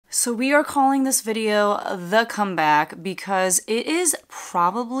So we are calling this video the comeback because it is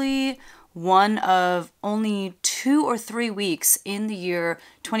probably one of only 2 or 3 weeks in the year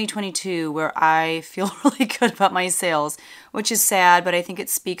 2022 where I feel really good about my sales, which is sad, but I think it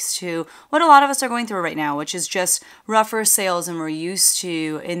speaks to what a lot of us are going through right now, which is just rougher sales than we're used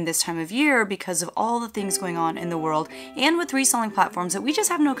to in this time of year because of all the things going on in the world and with reselling platforms that we just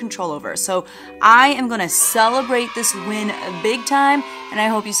have no control over. So I am going to celebrate this win big time, and I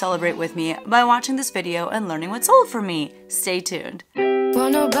hope you celebrate with me by watching this video and learning what sold for me. Stay tuned.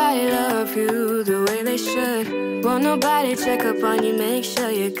 Won't nobody love you the way they should. Won't nobody check up on you, make sure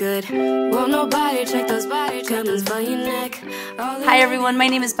you're good. Won't nobody check those body tremors for your neck. Hi everyone, my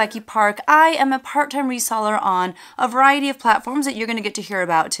name is Becky Park. I am a part-time reseller on a variety of platforms that you're going to get to hear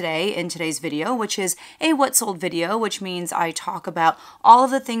about today in today's video, which is a what sold video, which means I talk about all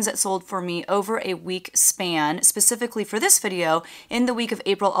of the things that sold for me over a week span. Specifically for this video, in the week of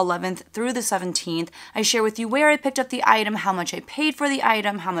April 11th through the 17th, I share with you where I picked up the item, how much I paid for the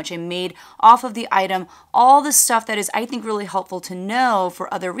item, how much I made off of the item, all the stuff that is, I think, really helpful to know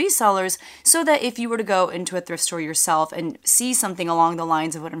for other resellers, so that if you were to go into a thrift store yourself and see something along the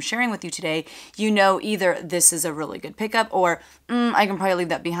lines of what I'm sharing with you today, you know either this is a really good pickup or I can probably leave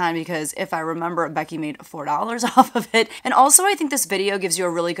that behind because if I remember, Becky made $4 off of it. And also, I think this video gives you a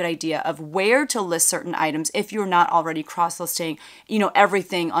really good idea of where to list certain items if you're not already cross-listing,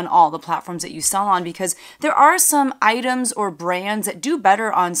 everything on all the platforms that you sell on, because there are some items or brands that do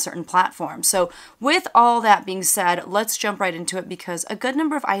better on certain platforms. So with all that being said, let's jump right into it because a good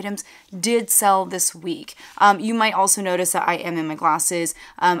number of items did sell this week. You might also notice that I am in my glasses.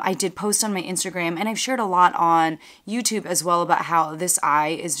 I did post on my Instagram and I've shared a lot on YouTube as well about how this eye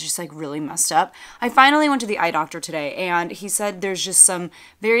is just like really messed up. I finally went to the eye doctor today and he said there's just some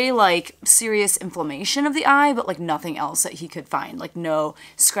very serious inflammation of the eye, but nothing else that he could find, no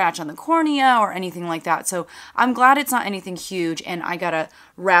scratch on the cornea or anything like that. So I'm glad it's not anything huge, and I gotta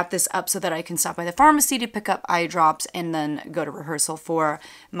wrap this up so that I can stop by the pharmacy to pick up eye drops and then go to rehearsal for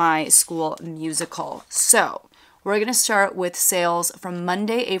my school musical. So we're going to start with sales from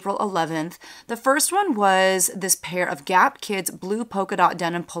Monday, April 11th. The first one was this pair of Gap Kids blue polka dot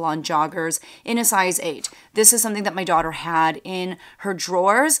denim pull-on joggers in a size 8. This is something that my daughter had in her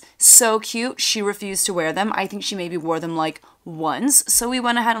drawers. So cute. She refused to wear them. I think she maybe wore them once. So we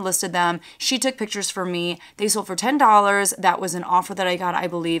went ahead and listed them. She took pictures for me. They sold for $10. That was an offer that I got, I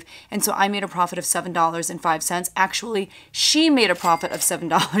believe. And so I made a profit of $7.05. Actually, she made a profit of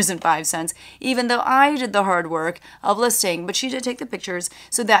 $7.05, even though I did the hard work of listing, but she did take the pictures.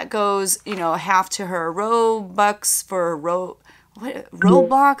 So that goes, half to her Robux for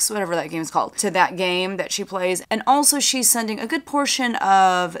Roblox, whatever that game is called, to that game that she plays. And also she's sending a good portion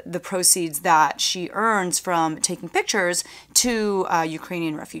of the proceeds that she earns from taking pictures to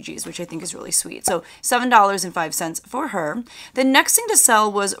Ukrainian refugees, which I think is really sweet. So $7.05 for her. The next thing to sell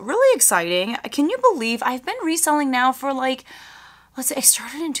was really exciting. Can you believe I've been reselling now for let's say I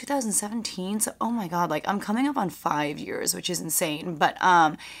started in 2017, so oh my god, I'm coming up on 5 years, which is insane. But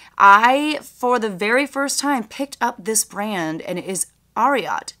I, for the very first time, picked up this brand, and it is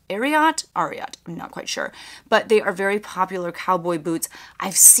Ariat, I'm not quite sure, but they are very popular cowboy boots.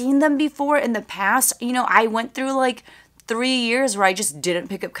 I've seen them before in the past. I went through 3 years where I just didn't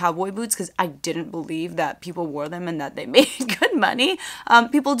pick up cowboy boots because I didn't believe that people wore them and that they made good money.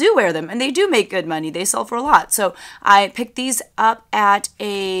 People do wear them and they do make good money. They sell for a lot. So I picked these up at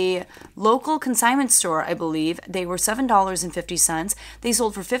a local consignment store, I believe. They were $7.50. They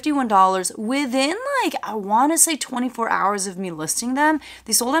sold for $51 within I want to say 24 hours of me listing them.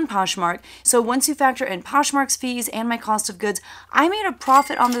 They sold on Poshmark. So once you factor in Poshmark's fees and my cost of goods, I made a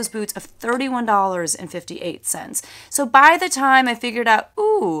profit on those boots of $31.58. So by the time I figured out,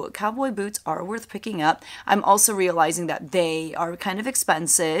 ooh, cowboy boots are worth picking up, I'm also realizing that they are kind of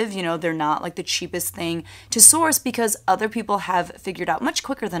expensive. They're not the cheapest thing to source because other people have figured out much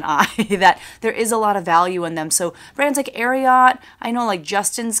quicker than I that there is a lot of value in them. So brands like Ariat, I know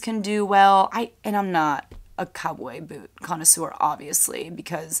Justin's can do well. I'm not a cowboy boot connoisseur, obviously,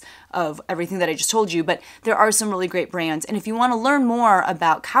 because of everything that I just told you, but there are some really great brands. And if you want to learn more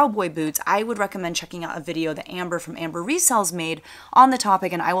about cowboy boots, I would recommend checking out a video that Amber from Amber Resells made on the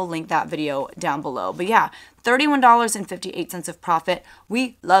topic, and I will link that video down below. But yeah, $31.58 of profit.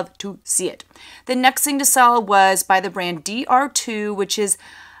 We love to see it. The next thing to sell was by the brand DR2, which is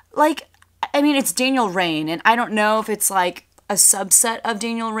it's Daniel Rain, and I don't know if it's a subset of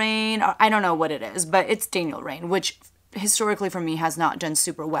Daniel Rain, or I don't know what it is, but it's Daniel Rain, which historically for me has not done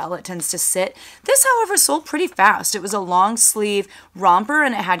super well. It tends to sit. This, however, sold pretty fast. It was a long sleeve romper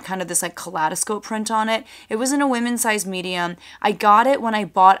and it had kind of this like kaleidoscope print on it. It was in a women's size medium. I got it when I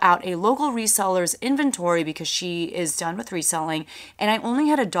bought out a local reseller's inventory because she is done with reselling, and I only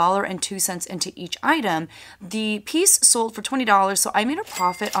had $1.02 into each item. The piece sold for $20, so I made a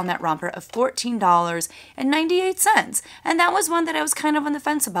profit on that romper of $14.98. And that was one that I was kind of on the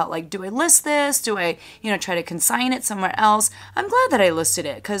fence about. Like, do I list this? Do I, try to consign it somewhere else? I'm glad that I listed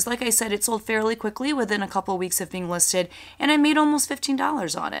it because, like I said, it sold fairly quickly within a couple weeks of being listed, and I made almost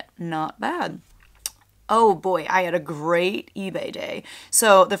 $15 on it. Not bad. Oh boy, I had a great eBay day.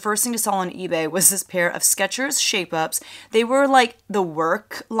 So the first thing to sell on eBay was this pair of Skechers Shape-Ups. They were like the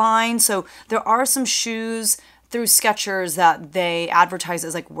work line. So there are some shoes through Skechers that they advertise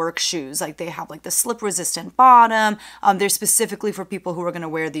as like work shoes. Like they have like the slip resistant bottom. They're specifically for people who are going to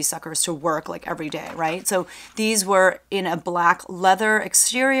wear these suckers to work like every day, right? So these were in a black leather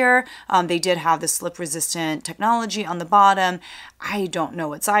exterior. They did have the slip resistant technology on the bottom. I don't know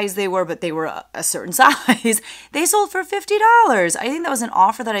what size they were, but they were a certain size. They sold for $50. I think that was an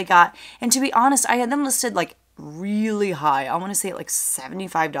offer that I got. And to be honest, I had them listed like really high. I want to say like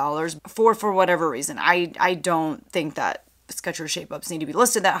 $75 for whatever reason. I don't think that Skechers Shape-Ups need to be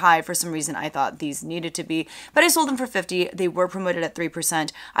listed that high. For some reason, I thought these needed to be, but I sold them for $50. They were promoted at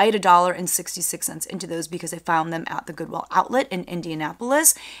 3%. I had $1.66 into those because I found them at the Goodwill outlet in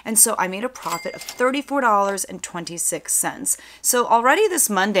Indianapolis. And so I made a profit of $34.26. So already this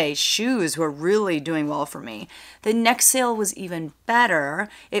Monday, shoes were really doing well for me. The next sale was even better.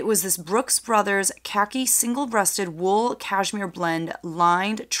 It was this Brooks Brothers khaki single-breasted wool cashmere blend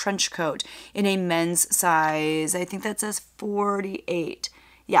lined trench coat in a men's size. I think that says 48.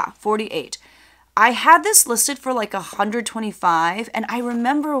 Yeah, 48. I had this listed for like $125, and I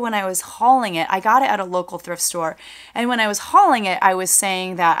remember when I was hauling it, I got it at a local thrift store, and when I was hauling it, I was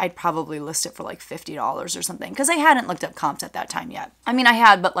saying that I'd probably list it for like $50 or something, because I hadn't looked up comps at that time yet. I mean, I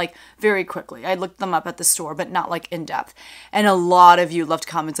had, but like very quickly. I looked them up at the store, but not like in depth. And a lot of you left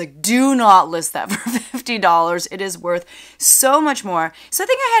comments like, do not list that for $50. It is worth so much more. So I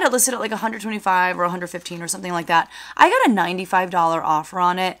think I had it listed at like $125 or $115 or something like that. I got a $95 offer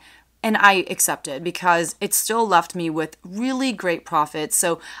on it, and I accepted because it still left me with really great profits.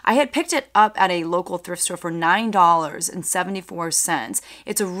 So I had picked it up at a local thrift store for $9.74.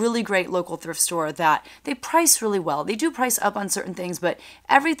 It's a really great local thrift store that they price really well. They do price up on certain things, but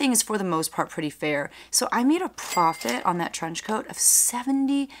everything is for the most part pretty fair. So I made a profit on that trench coat of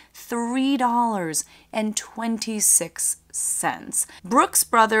 $73.26. Brooks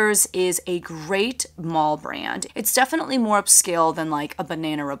Brothers is a great mall brand. It's definitely more upscale than like a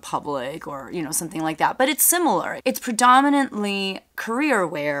Banana Republic or, something like that, but it's similar. It's predominantly career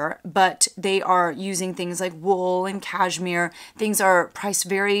wear, but they are using things like wool and cashmere. Things are priced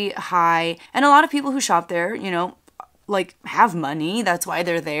very high, and a lot of people who shop there, like have money, that's why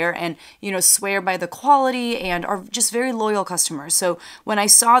they're there, and swear by the quality and are just very loyal customers. So when I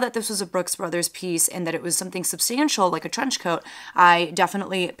saw that this was a Brooks Brothers piece and that it was something substantial like a trench coat, I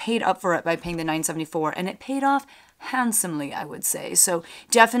definitely paid up for it by paying the $9.74, and it paid off handsomely, I would say. So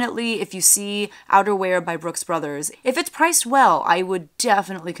definitely, if you see outerwear by Brooks Brothers, if it's priced well, I would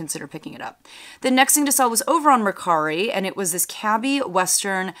definitely consider picking it up. The next thing to sell was over on Mercari, and it was this cabbie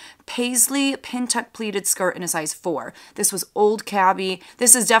western paisley pin tuck pleated skirt in a size 4. This was old cabbie.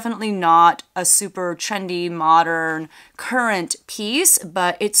 This is definitely not a super trendy, modern, current piece,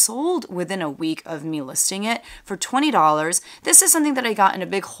 but it sold within a week of me listing it for $20. This is something that I got in a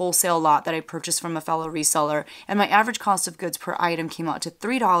big wholesale lot that I purchased from a fellow reseller, and my average cost of goods per item came out to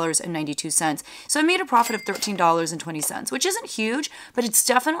 $3.92. So I made a profit of $13.20, which isn't huge, but it's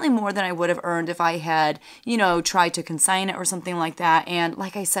definitely more than I would have earned if I had, tried to consign it or something like that. And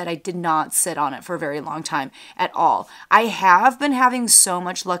like I said, I did not sit on it for a very long time at all. I have been having so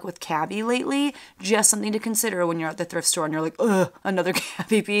much luck with cabbie lately, just something to consider when you're at the thrift store and you're like, ugh, another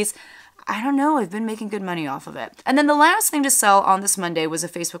cabbie piece. I don't know, I've been making good money off of it. And then the last thing to sell on this Monday was a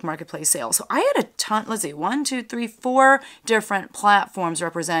Facebook Marketplace sale. So I had a ton, let's see, 4 different platforms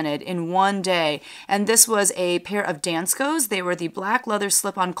represented in one day. And this was a pair of Danskos. They were the black leather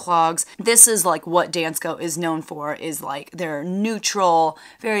slip-on clogs. This is like what Dansko is known for, is like their neutral,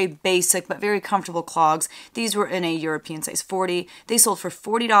 very basic, but very comfortable clogs. These were in a European size 40. They sold for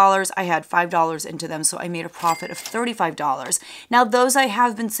 $40. I had $5 into them, so I made a profit of $35. Now those I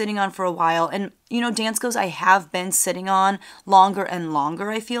have been sitting on for a a while. And you know, Danskos I have been sitting on longer and longer,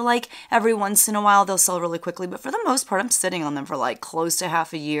 I feel like. Every once in a while they'll sell really quickly, but for the most part I'm sitting on them for like close to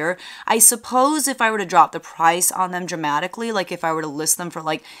half a year. I suppose if I were to drop the price on them dramatically, like if I were to list them for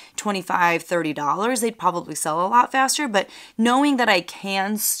like $25, $30, they'd probably sell a lot faster, but knowing that I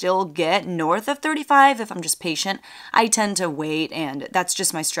can still get north of 35 if I'm just patient, I tend to wait, and that's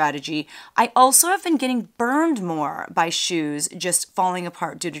just my strategy. I also have been getting burned more by shoes just falling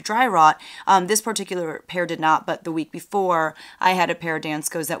apart due to dry rot. This particular pair did not, but the week before I had a pair of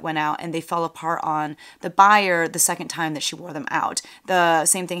Danskos that went out and they fell apart on the buyer the second time that she wore them out. The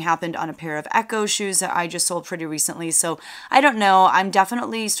same thing happened on a pair of Echo shoes that I just sold pretty recently. So I don't know. I'm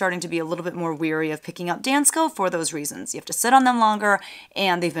definitely starting to be a little bit more weary of picking up Dansko for those reasons. You have to sit on them longer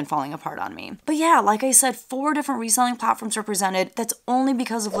and they've been falling apart on me. But yeah, like I said, 4 different reselling platforms represented. That's only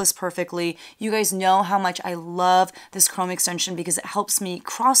because of List Perfectly. You guys know how much I love this Chrome extension because it helps me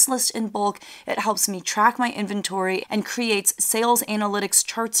cross-list in bulk. It helps me track my inventory and creates sales analytics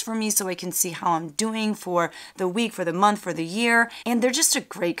charts for me so I can see how I'm doing for the week, for the month, for the year. And they're just a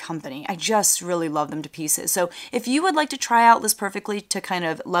great company. I just really love them to pieces. So if you would like to try out List Perfectly to kind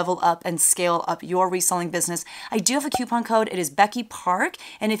of level up and scale up your reselling business, I do have a coupon code. It is Becky Park.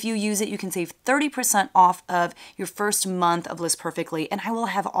 And if you use it, you can save 30% off of your first month of List Perfectly. And I will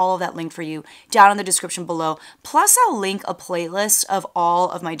have all of that linked for you down in the description below. Plus, I'll link a playlist of all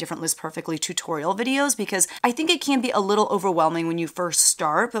of my different List Perfectly tutorial videos because I think it can be a little overwhelming when you first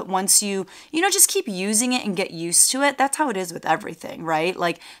start, but once you just keep using it and get used to it, that's how it is with everything, right?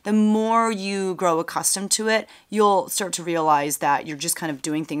 Like the more you grow accustomed to it, you'll start to realize that you're just kind of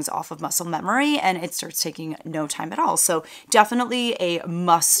doing things off of muscle memory and it starts taking no time at all. So definitely a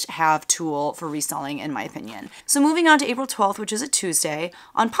must-have tool for reselling in my opinion. So moving on to April 12th, which is a Tuesday,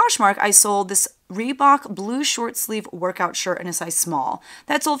 on Poshmark, I sold this Reebok blue short sleeve workout shirt in a size small.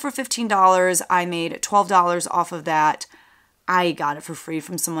 That sold for $15. I made $12 off of that. I got it for free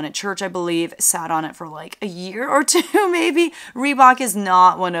from someone at church, I believe, sat on it for like a year or two maybe. Reebok is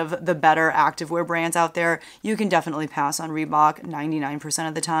not one of the better activewear brands out there. You can definitely pass on Reebok 99%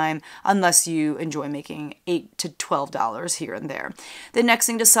 of the time unless you enjoy making $8 to $12 here and there. The next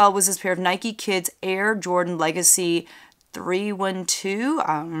thing to sell was this pair of Nike Kids Air Jordan Legacy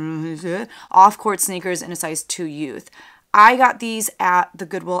 312 off-court sneakers in a size 2 youth. I got these at the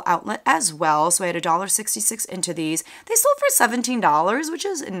Goodwill outlet as well, so I had $1.66 into these. They sold for $17, which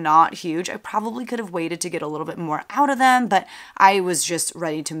is not huge. I probably could have waited to get a little bit more out of them, but I was just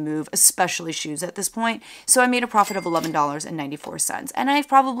ready to move, especially shoes at this point. So I made a profit of $11.94, and I've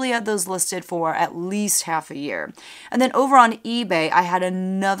probably had those listed for at least half a year. And then over on eBay, I had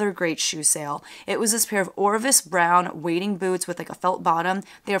another great shoe sale. It was this pair of Orvis brown wading boots with like a felt bottom.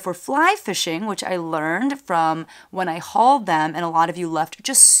 They are for fly fishing, which I learned from when I hauled them, and a lot of you left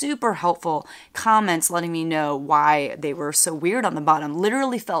just super helpful comments letting me know why they were so weird on the bottom,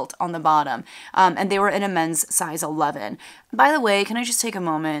 literally felt on the bottom, and they were in a men's size 11. By the way, can I just take a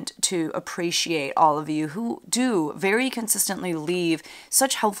moment to appreciate all of you who do very consistently leave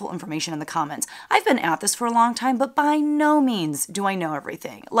such helpful information in the comments. I've been at this for a long time, but by no means do I know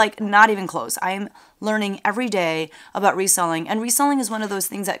everything. Like, not even close. I am learning every day about reselling, and reselling is one of those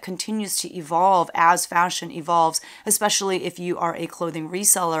things that continues to evolve as fashion evolves, especially if you are a clothing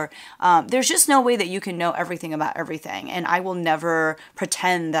reseller. There's just no way that you can know everything about everything, and I will never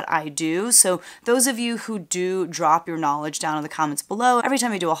pretend that I do. So those of you who do drop your knowledge down in the comments below, every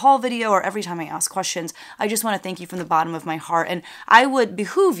time I do a haul video or every time I ask questions, I just want to thank you from the bottom of my heart, and I would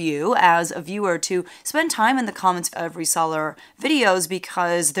behoove you as a viewer to spend time in the comments of reseller videos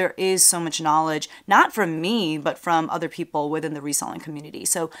because there is so much knowledge, not from me, but from other people within the reselling community.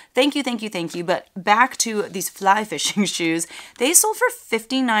 So thank you, thank you, thank you. But back to these fly fishing shoes. They sold for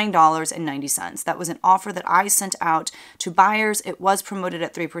 $59.90. That was an offer that I sent out to buyers. It was promoted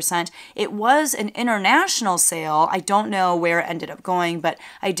at 3%. It was an international sale. I don't know where it ended up going, but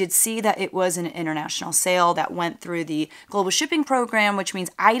I did see that it was an international sale that went through the global shipping program, which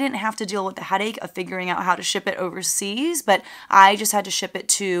means I didn't have to deal with the headache of figuring out how to ship it overseas, but I just had to ship it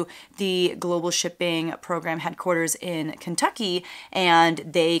to the global shipping program headquarters in Kentucky, and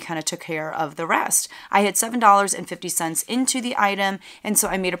they kind of took care of the rest. I had $7.50 into the item, and so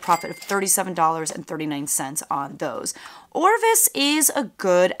I made a profit of $37.39 on those. Orvis is a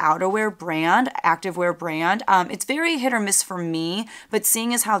good outerwear brand, activewear brand. It's very hit or miss for me, but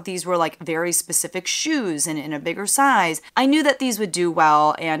seeing as how these were like very specific shoes and in a bigger size, I knew that these would do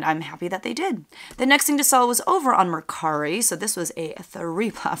well, and I'm happy that they did. The next thing to sell was over on Mercari, so this was a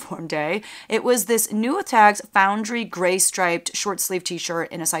 3-platform day. It was this New With Tags Foundry gray striped short sleeve t-shirt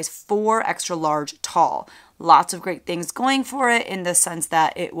in a size 4 extra large tall. lots of great things going for it in the sense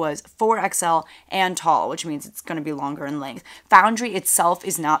that it was 4XL and tall, which means it's going to be longer in length. Foundry itself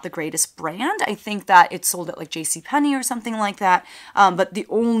is not the greatest brand. I think that it's sold at like JCPenney or something like that. But the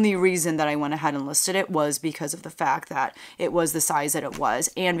only reason that I went ahead and listed it was because of the fact that it was the size that it was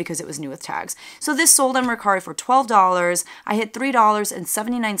and because it was new with tags. So this sold on Mercari for $12. I hit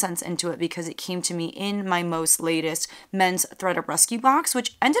 $3.79 into it because it came to me in my most latest men's thredUP rescue box,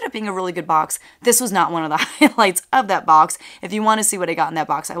 which ended up being a really good box. This was not one of the highlights of that box. If you want to see what I got in that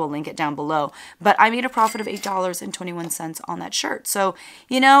box, I will link it down below. But I made a profit of $8.21 on that shirt. So,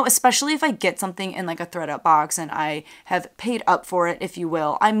 you know, especially if I get something in like a thredUP box and I have paid up for it, if you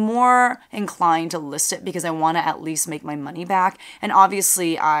will, I'm more inclined to list it because I want to at least make my money back. And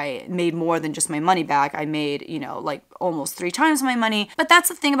obviously I made more than just my money back. I made, you know, like almost 3 times my money. But that's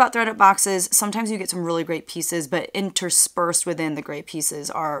the thing about thredUP boxes. Sometimes you get some really great pieces, but interspersed within the great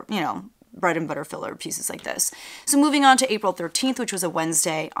pieces are, you know, bread and butter filler pieces like this. So moving on to April 13th, which was a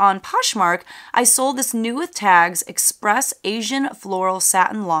Wednesday, on Poshmark, I sold this new with tags Express Asian Floral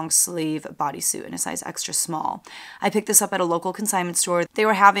Satin Long Sleeve Bodysuit in a size extra small. I picked this up at a local consignment store. They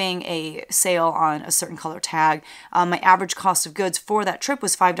were having a sale on a certain color tag. My average cost of goods for that trip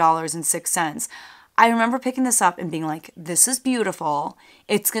was $5.06. I remember picking this up and being like, this is beautiful.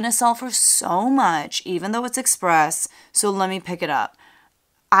 It's going to sell for so much, even though it's Express, so let me pick it up.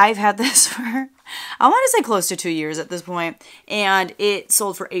 I've had this for, I want to say close to 2 years at this point, and it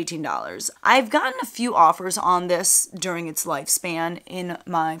sold for $18. I've gotten a few offers on this during its lifespan in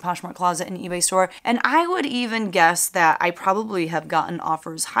my Poshmark closet and eBay store, and I would even guess that I probably have gotten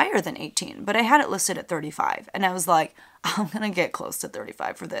offers higher than 18, but I had it listed at 35, and I was like, I'm going to get close to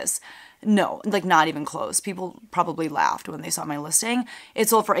 35 for this. No, like not even close. People probably laughed when they saw my listing. It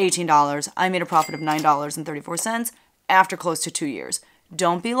sold for $18. I made a profit of $9.34 after close to 2 years.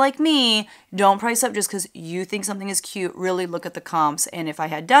 Don't be like me. Don't price up just because you think something is cute. Really look at the comps. And if I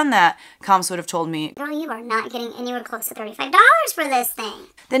had done that, comps would have told me, girl, you are not getting anywhere close to $35 for this thing.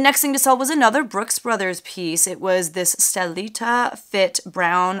 The next thing to sell was another Brooks Brothers piece. It was this Stellita Fit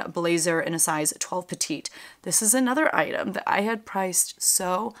brown blazer in a size 12 petite. This is another item that I had priced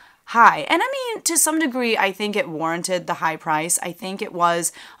so high. And I mean, to some degree, I think it warranted the high price. I think it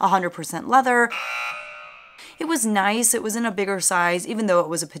was 100% leather. It was nice. It was in a bigger size, even though it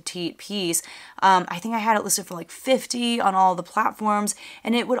was a petite piece. I think I had it listed for like $50 on all the platforms,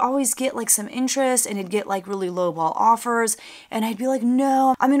 and it would always get like some interest, and it'd get like really lowball offers, and I'd be like,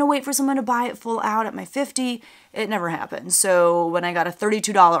 no, I'm gonna wait for someone to buy it full out at my $50. It never happened. So when I got a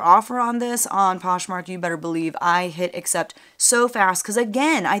 $32 offer on this on Poshmark, you better believe I hit accept so fast, because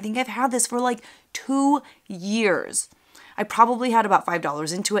again, I think I've had this for like 2 years. I probably had about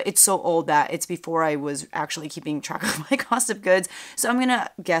 $5 into it. It's so old that it's before I was actually keeping track of my cost of goods. So I'm going to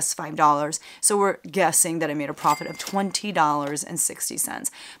guess $5. So we're guessing that I made a profit of $20.60.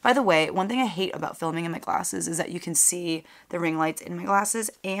 By the way, one thing I hate about filming in my glasses is that you can see the ring lights in my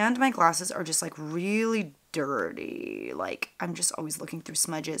glasses, and my glasses are just like really dirty. Like I'm just always looking through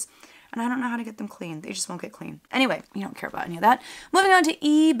smudges. And I don't know how to get them clean. They just won't get clean. Anyway, you don't care about any of that. Moving on to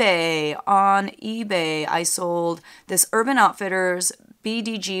eBay. On eBay, I sold this Urban Outfitters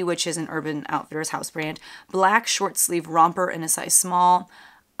BDG, which is an Urban Outfitters house brand, black short sleeve romper in a size small.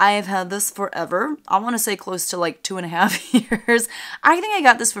 I have had this forever. I want to say close to like 2.5 years. I think I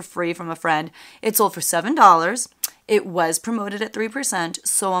got this for free from a friend. It sold for $7. It was promoted at 3%,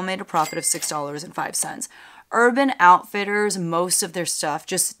 so I made a profit of $6.05. Urban Outfitters, most of their stuff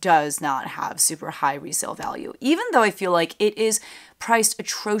just does not have super high resale value. Even though I feel like it is priced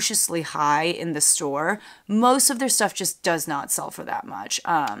atrociously high in the store, most of their stuff just does not sell for that much.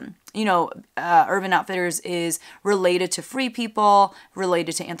 You know, Urban Outfitters is related to Free People,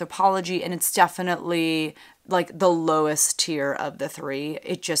 related to Anthropologie, and it's definitely like the lowest tier of the three.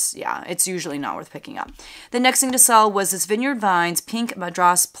 It just, yeah, it's usually not worth picking up. The next thing to sell was this Vineyard Vines pink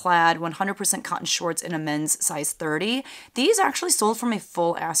Madras plaid 100% cotton shorts in a men's size 30. These actually sold for my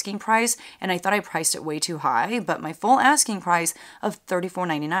full asking price, and I thought I priced it way too high, but my full asking price of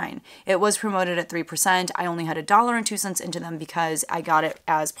 $34.99. It was promoted at 3%. I only had $1.02 into them because I got it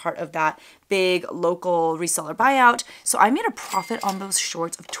as part of that big local reseller buyout. So I made a profit on those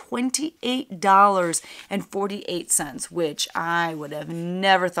shorts of $28.48, which I would have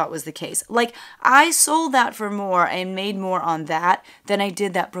never thought was the case. Like, I sold that for more and made more on that than I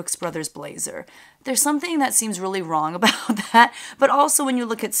did that Brooks Brothers blazer. there's something that seems really wrong about that. But also when you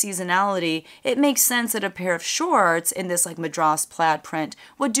look at seasonality, it makes sense that a pair of shorts in this like madras plaid print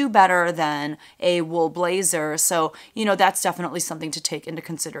would do better than a wool blazer. So, you know, that's definitely something to take into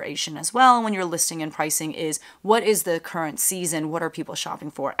consideration as well when you're listing and pricing is what is the current season? What are people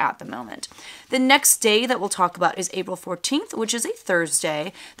shopping for at the moment? The next day that we'll talk about is April 14th, which is a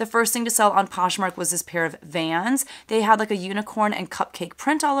Thursday. The first thing to sell on Poshmark was this pair of Vans. They had like a unicorn and cupcake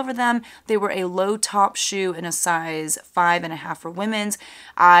print all over them. They were a low top shoe in a size 5.5 for women's.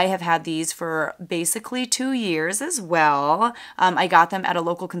 I have had these for basically 2 years as well. I got them at a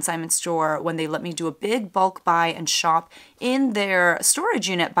local consignment store when they let me do a big bulk buy and shop in their storage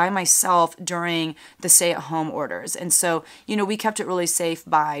unit by myself during the stay-at-home orders. And so, you know, we kept it really safe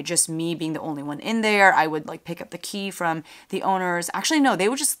by just me being the only one in there. I would like pick up the key from the owners. Actually, no, they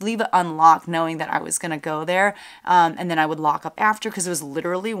would just leave it unlocked knowing that I was going to go there. And then I would lock up after because it was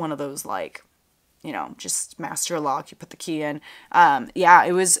literally one of those like, you know, just master lock, you put the key in. Yeah,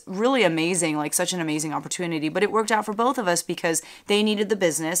 it was really amazing, like such an amazing opportunity, but it worked out for both of us because they needed the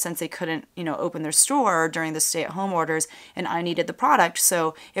business since they couldn't, you know, open their store during the stay-at-home orders, and I needed the product.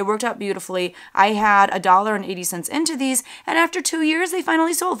 So it worked out beautifully. I had $1.80 into these, and after 2 years, they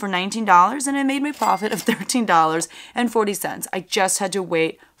finally sold for $19, and I made my profit of $13.40. I just had to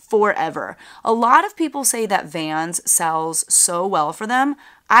wait forever. A lot of people say that Vans sells so well for them.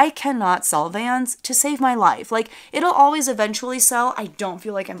 I cannot sell Vans to save my life. Like, it'll always eventually sell. I don't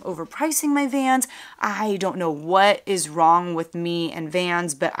feel like I'm overpricing my Vans. I don't know what is wrong with me and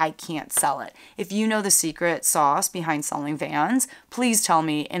Vans, but I can't sell it. If you know the secret sauce behind selling Vans, please tell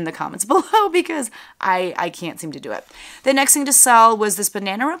me in the comments below because I can't seem to do it. The next thing to sell was this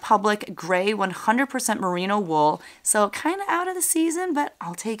Banana Republic gray 100% merino wool. So kind of out of the season, but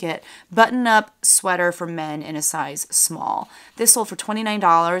I'll take it. Button-up sweater for men in a size small. This sold for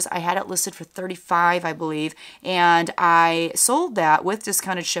 $29. I had it listed for $35, I believe, and I sold that with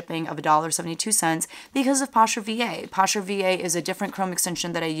discounted shipping of $1.72 because of Posher VA. Posher VA is a different Chrome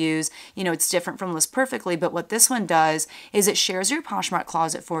extension that I use. You know, it's different from List Perfectly, but what this one does is it shares your Poshmark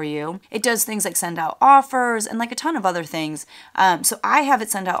closet for you. It does things like send out offers and like a ton of other things. So I have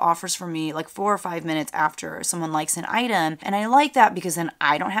it send out offers for me like 4 or 5 minutes after someone likes an item, and I like that because then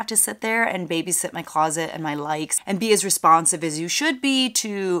I don't have to sit there and babysit my closet and my likes and be as responsive as you should be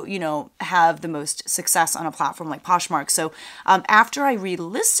to, you know, have the most success on a platform like Poshmark. So after I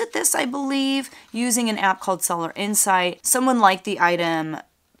relisted this, I believe, using an app called Seller Insight, someone liked the item,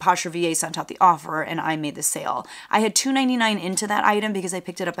 Posher VA sent out the offer, and I made the sale. I had $2.99 into that item because I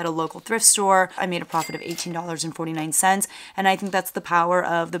picked it up at a local thrift store. I made a profit of $18.49, and I think that's the power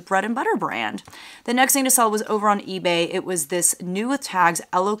of the bread and butter brand. The next thing to sell was over on eBay. It was this new with tags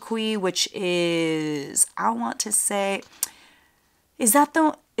Eloquy, which is, I want to say, is that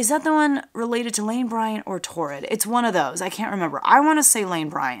the one related to Lane Bryant or Torrid? It's one of those. I can't remember. I want to say Lane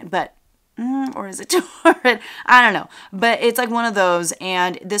Bryant, but or is it Torrid? I don't know. But it's like one of those,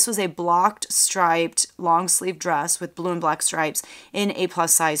 and this was a blocked striped long sleeve dress with blue and black stripes in a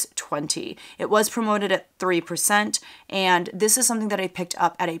plus size 20. It was promoted at 3%, and this is something that I picked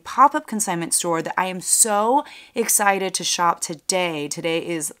up at a pop-up consignment store that I am so excited to shop today. Today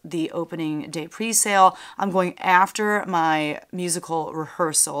is the opening day pre-sale. I'm going after my musical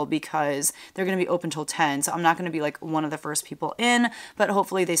rehearsal because they're going to be open till 10, so I'm not going to be like one of the first people in, but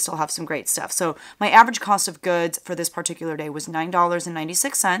hopefully they still have some great stuff. So my average cost of goods for this particular day was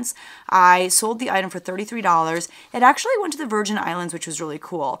 $9.96. I sold the item for $33. It actually went to the Virgin Islands, which was really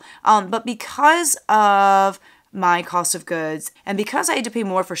cool. But because of my cost of goods, and because I had to pay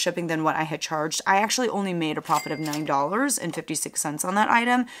more for shipping than what I had charged, I actually only made a profit of $9.56 on that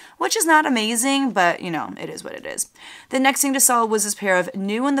item, which is not amazing, but you know, it is what it is. The next thing to sell was this pair of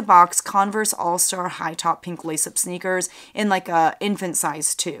new in the box Converse All-Star high top pink lace-up sneakers in like a infant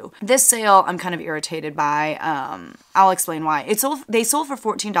size 2. This sale I'm kind of irritated by. I'll explain why. They sold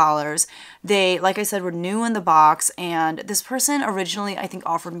for $14. They, like I said, were new in the box, and this person originally I think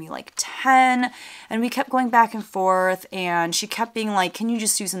offered me like 10, and we kept going back and forth, and she kept being like, can you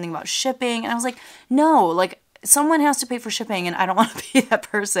just do something about shipping? And I was like, no, like someone has to pay for shipping and I don't want to be that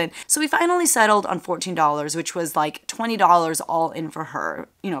person. So we finally settled on $14, which was like $20 all in for her,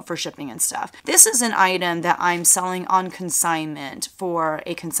 you know, for shipping and stuff. This is an item that I'm selling on consignment for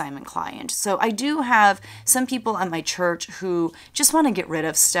a consignment client. So I do have some people at my church who just want to get rid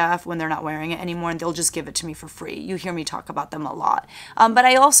of stuff when they're not wearing it anymore, and they'll just give it to me for free. You hear me talk about them a lot. But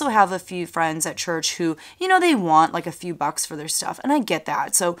I also have a few friends at church who, you know, they want like a few bucks for their stuff, and I get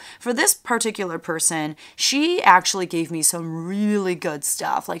that. So for this particular person, she she actually gave me some really good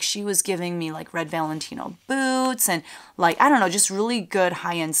stuff. Like she was giving me like red Valentino boots and like, I don't know, just really good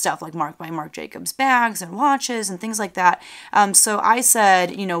high-end stuff like Marc by Marc Jacobs bags and watches and things like that. So I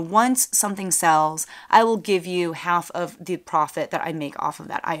said, you know, once something sells, I will give you half of the profit that I make off of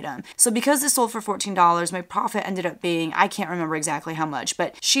that item. So because this sold for $14, my profit ended up being, I can't remember exactly how much,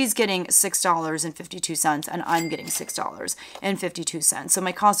 but she's getting $6.52 and I'm getting $6.52. So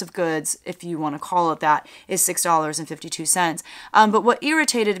my cost of goods, if you want to call it that, is $6.52. But what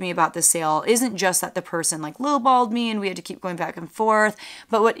irritated me about the sale isn't just that the person like lowballed me and we had to keep going back and forth,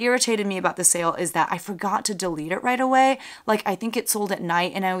 but what irritated me about the sale is that I forgot to delete it right away. Like I think it sold at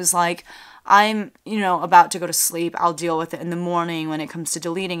night and I was like, I'm, you know, about to go to sleep. I'll deal with it in the morning when it comes to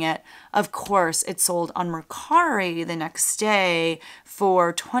deleting it. Of course, it sold on Mercari the next day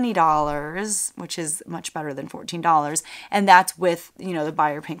for $20, which is much better than $14. And that's with, you know, the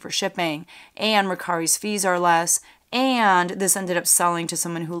buyer paying for shipping. And Mercari's fees are less. And this ended up selling to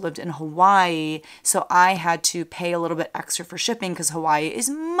someone who lived in Hawaii. So I had to pay a little bit extra for shipping because Hawaii is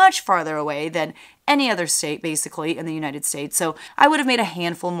much farther away than any other state basically in the United States. So I would have made a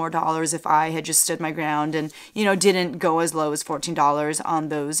handful more dollars if I had just stood my ground and, you know, didn't go as low as $14 on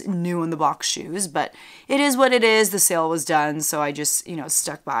those new in the box shoes. But it is what it is. The sale was done. So I just, you know,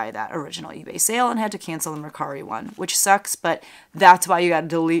 stuck by that original eBay sale and had to cancel the Mercari one, which sucks. But that's why you got to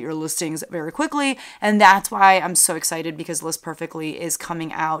delete your listings very quickly. And that's why I'm so excited because List Perfectly is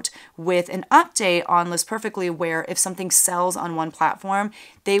coming out with an update on List Perfectly where if something sells on one platform,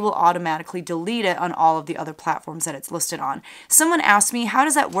 they will automatically delete it on all of the other platforms that it's listed on. Someone asked me, how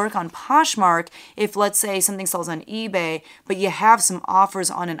does that work on Poshmark if, let's say, something sells on eBay, but you have some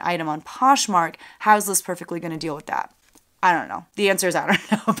offers on an item on Poshmark? How is List Perfectly going to deal with that? I don't know. The answer is I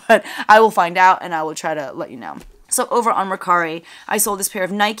don't know, but I will find out and I will try to let you know. So over on Mercari, I sold this pair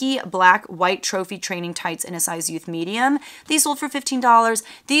of Nike black white trophy training tights in a size youth medium. These sold for $15.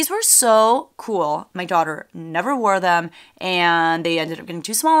 These were so cool. My daughter never wore them and they ended up getting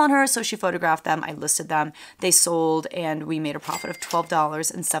too small on her, so she photographed them. I listed them. They sold and we made a profit of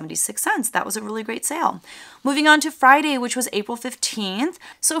 $12.76. That was a really great sale. Moving on to Friday, which was April 15th.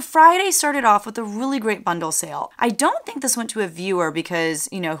 So Friday started off with a really great bundle sale. I don't think this went to a viewer because,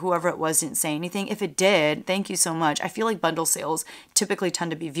 you know, whoever it was didn't say anything. If it did, thank you so much. I feel like bundle sales typically tend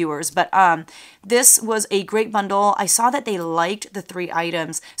to be viewers, but this was a great bundle. I saw that they liked the 3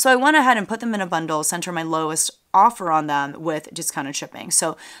 items, so I went ahead and put them in a bundle, sent her my lowest offer on them with discounted shipping.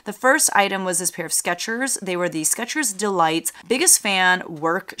 So the first item was this pair of Skechers. They were the Skechers Delights Biggest Fan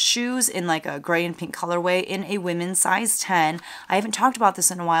work shoes in like a gray and pink colorway in a women's size 10. I haven't talked about this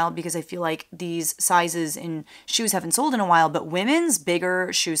in a while because I feel like these sizes in shoes haven't sold in a while, but women's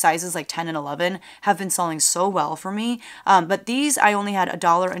bigger shoe sizes like 10 and 11 have been selling so well for me. But these I only had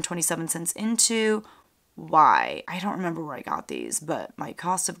 $1.27 into. Why? I don't remember where I got these, but my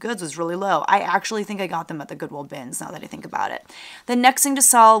cost of goods was really low. I actually think I got them at the Goodwill bins now that I think about it. The next thing to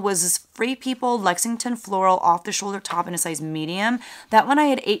sell was this Free People Lexington Floral off-the-shoulder top in a size medium. That one I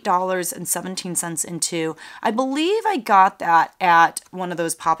had $8.17 into. I believe I got that at one of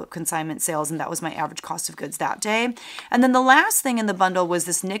those pop-up consignment sales, and that was my average cost of goods that day. And then the last thing in the bundle was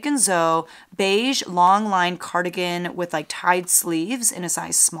this Nick & Zoe beige long line cardigan with like tied sleeves in a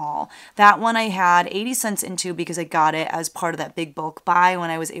size small. That one I had 80 cents into because I got it as part of that big bulk buy when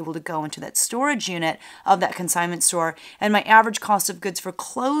I was able to go into that storage unit of that consignment store. And my average cost of goods for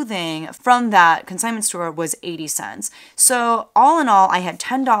clothing from that consignment store was 80 cents. So all in all, I had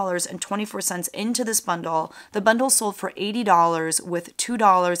 $10.24 into this bundle. The bundle sold for $80 with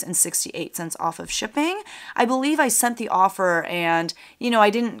 $2.68 off of shipping. I believe I sent the offer and, you know, I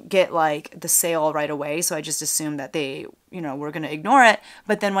didn't get like the sale right away. So I just assumed that they, you know, we're going to ignore it.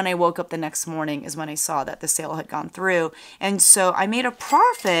 But then when I woke up the next morning is when I saw that the sale had gone through. And so I made a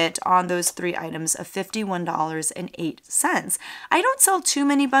profit on those 3 items of $51.08. I don't sell too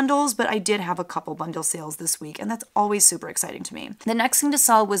many bundles, but I did have a couple bundle sales this week, and that's always super exciting to me. The next thing to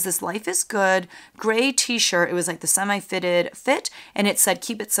sell was this Life is Good gray t-shirt. It was like the semi-fitted fit, and it said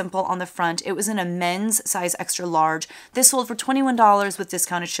keep it simple on the front. It was in a men's size extra large. This sold for $21 with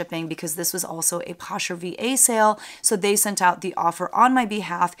discounted shipping because this was also a Posher VA sale. So they sent out the offer on my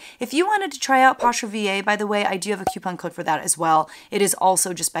behalf. If you wanted to try out Posher VA, by the way, I do have a coupon code for that as well. It is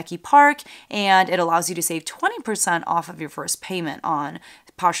also just Becky Park, and it allows you to save 20% off of your first payment on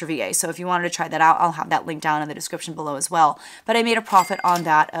Posher VA. So if you wanted to try that out, I'll have that link down in the description below as well. But I made a profit on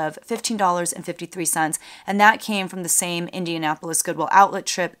that of $15.53, and that came from the same Indianapolis Goodwill outlet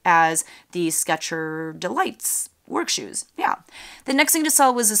trip as the Skechers Delights work shoes. Yeah. The next thing to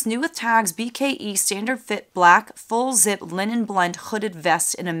sell was this new with tags BKE standard fit black full zip linen blend hooded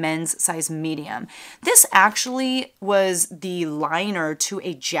vest in a men's size medium. This actually was the liner to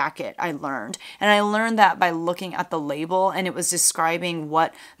a jacket, I learned. And I learned that by looking at the label, and it was describing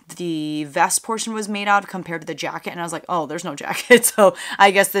what the vest portion was made out of compared to the jacket, and I was like, oh, there's no jacket. So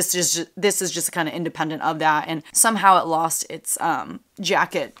I guess this is just kind of independent of that, and somehow it lost its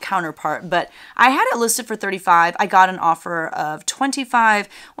jacket counterpart. But I had it listed for $35. I got an offer of $25,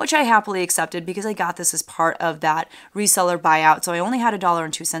 which I happily accepted because I got this as part of that reseller buyout. So I only had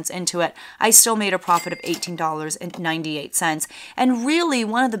 $1.02 into it. I still made a profit of $18.98. And really,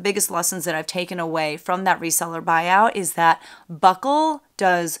 one of the biggest lessons that I've taken away from that reseller buyout is that buckle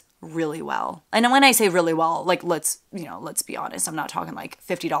does really well. And when I say really well, like let's be honest, I'm not talking like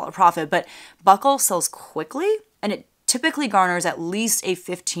 $50 profit, but buckle sells quickly and it typically garners at least a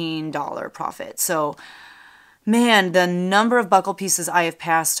 $15 profit. So man, the number of buckle pieces I have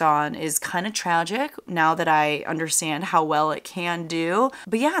passed on is kind of tragic now that I understand how well it can do.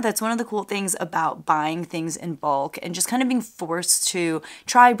 But yeah, that's one of the cool things about buying things in bulk and just kind of being forced to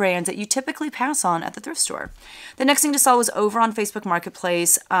try brands that you typically pass on at the thrift store. The next thing to sell was over on Facebook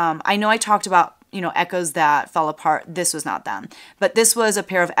Marketplace. I know I talked about Echoes that fell apart. This was not them. But this was a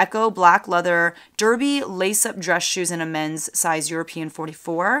pair of Echo black leather derby lace-up dress shoes in a men's size European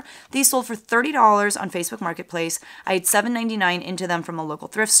 44. These sold for $30 on Facebook Marketplace. I had $7.99 into them from a local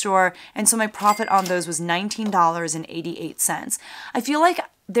thrift store, and so my profit on those was $19.88. I feel like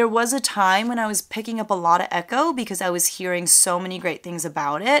there was a time when I was picking up a lot of Echo because I was hearing so many great things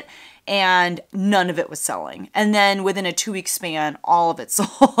about it, and none of it was selling. And then within a 2-week span, all of it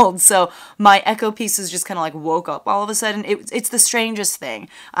sold. So my Echo pieces just kind of like woke up all of a sudden. It's the strangest thing.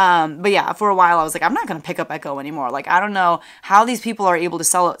 But yeah, for a while I was like, I'm not going to pick up Echo anymore. Like, I don't know how these people are able to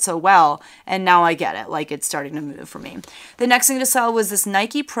sell it so well. And now I get it. Like, it's starting to move for me. The next thing to sell was this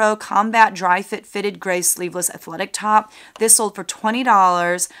Nike Pro Combat Dry Fit Fitted Gray Sleeveless Athletic Top. This sold for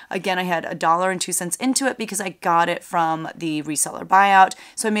 $20. Again, I had $1.02 into it because I got it from the reseller buyout.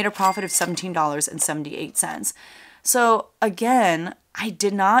 So I made a profit of $17.78. So again, I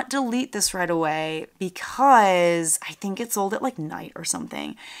did not delete this right away because I think it sold at like night or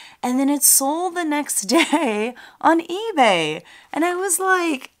something. And then it sold the next day on eBay. And I was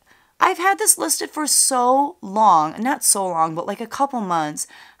like, I've had this listed for so long, not so long, but like a couple months.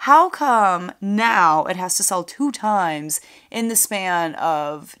 How come now it has to sell 2 times in the span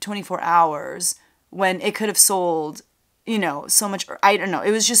of 24 hours when it could have sold, so much? I don't know.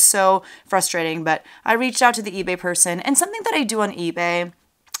 It was just so frustrating, but I reached out to the eBay person, and something that I do on eBay,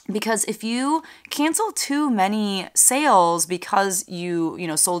 because if you cancel too many sales because you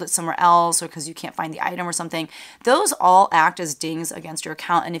sold it somewhere else or because you can't find the item or something, those all act as dings against your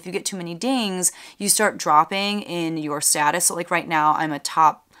account. And if you get too many dings, you start dropping in your status. So like right now, I'm a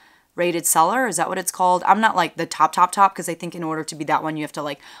top rated seller. Is that what it's called? I'm not like the top because I think in order to be that one, you have to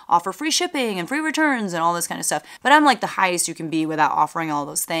like offer free shipping and free returns and all this kind of stuff. But I'm like the highest you can be without offering all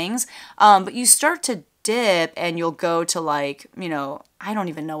those things. But you start to dip and you'll go to like, I don't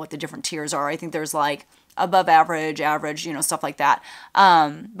even know what the different tiers are. I think there's like above average, stuff like that.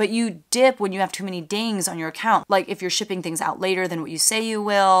 But you dip when you have too many dings on your account. Like if you're shipping things out later than what you say you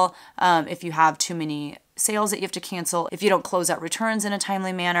will, if you have too many sales that you have to cancel, if you don't close out returns in a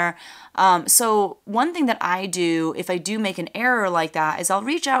timely manner. So one thing that I do, if I do make an error like that, is I'll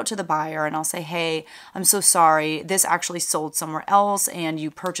reach out to the buyer and I'll say, hey, I'm so sorry. This actually sold somewhere else and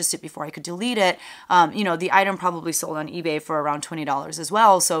you purchased it before I could delete it. The item probably sold on eBay for around $20 as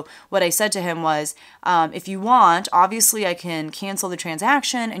well. So what I said to him was, if you want, obviously I can cancel the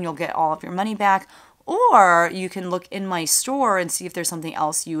transaction and you'll get all of your money back. Or you can look in my store and see if there's something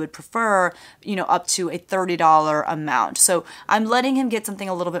else you would prefer, up to a $30 amount. So I'm letting him get something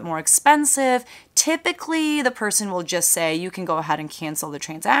a little bit more expensive. Typically, the person will just say, you can go ahead and cancel the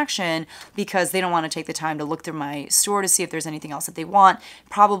transaction because they don't want to take the time to look through my store to see if there's anything else that they want.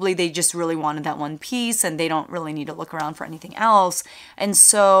 Probably they just really wanted that one piece and they don't really need to look around for anything else. And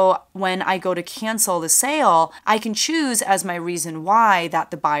so when I go to cancel the sale, I can choose as my reason why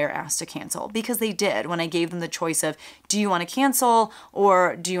that the buyer asked to cancel, because they did. When I gave them the choice of, do you want to cancel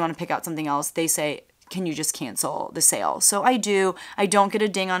or do you want to pick out something else? They say, can you just cancel the sale? So I do. I don't get a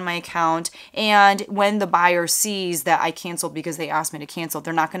ding on my account. And when the buyer sees that I canceled because they asked me to cancel,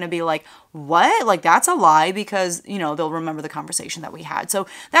 they're not going to be like, what? Like, that's a lie, because, they'll remember the conversation that we had. So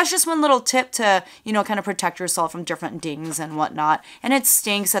that's just one little tip to, kind of protect yourself from different dings and whatnot. And it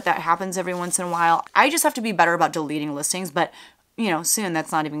stinks that happens every once in a while. I just have to be better about deleting listings, but soon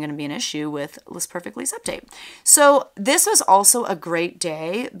that's not even going to be an issue with List Perfect Lease Update. So this was also a great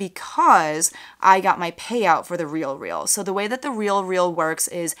day because I got my payout for the Real Reel. So the way that the Real Reel works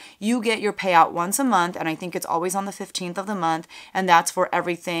is you get your payout once a month, and I think it's always on the 15th of the month, and that's for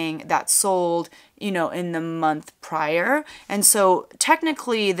everything that's sold, in the month prior. And so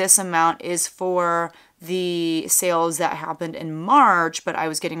technically this amount is for the sales that happened in March, but I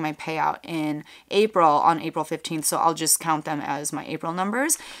was getting my payout in April on April 15th, so I'll just count them as my April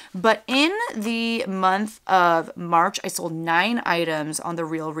numbers. But in the month of March, I sold 9 items on the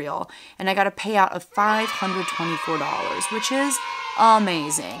Real Reel, and I got a payout of $524, which is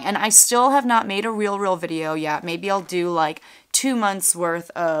amazing. And I still have not made a Real Reel video yet. Maybe I'll do like 2 months worth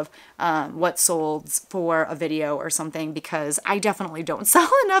of what sold for a video or something, because I definitely don't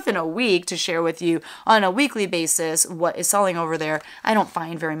sell enough in a week to share with you on a weekly basis what is selling over there. I don't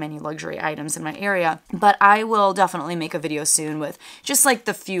find very many luxury items in my area, but I will definitely make a video soon with just like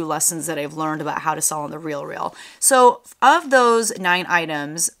the few lessons that I've learned about how to sell on the Real Reel. So of those 9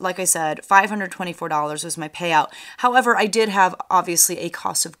 items, like I said, $524 was my payout. However, I did have obviously a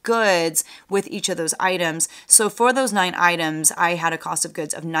cost of goods with each of those items. So for those 9 items, I had a cost of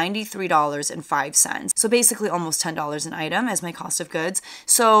goods of $93.05. So basically almost $10 an item as my cost of goods.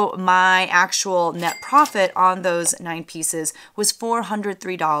 So my actual net profit on those 9 pieces was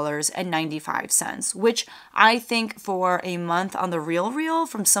 $403.95, which I think for a month on the Real Reel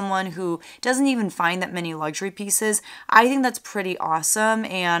from someone who doesn't even find that many luxury pieces, I think that's pretty awesome.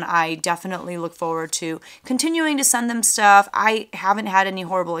 And I definitely look forward to continuing to send them stuff. I haven't had any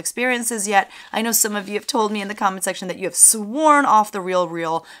horrible experiences yet. I know some of you have told me in the comment section that you have sworn off the Real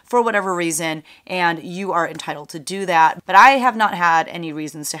Reel for whatever reason, and you are entitled to do that. But I have not had any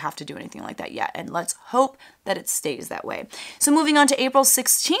reasons to have to do anything like that yet, and let's hope that it stays that way. So moving on to April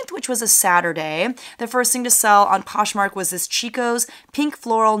 16th, which was a Saturday, the first thing to sell on Poshmark was this Chico's pink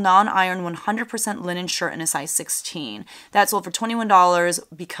floral non-iron 100% linen shirt in a size 16. That sold for $21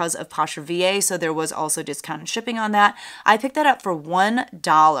 because of Posher VA, so there was also discounted shipping on that. I picked that up for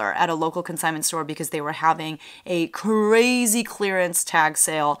 $1 at a local consignment store because they were having a crazy clearance tag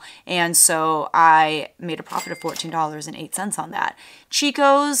sale, and so I made a profit of $14.08 on that.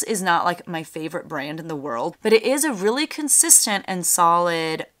 Chico's is not like my favorite brand in the world, but it is a really consistent and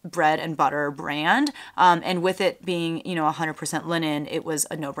solid bread and butter brand. And with it being, 100% linen, it was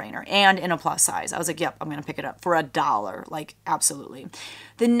a no-brainer. And in a plus size. I was like, yep, I'm going to pick it up for $1. Like, absolutely.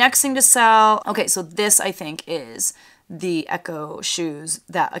 The next thing to sell, okay, so this I think is the Echo shoes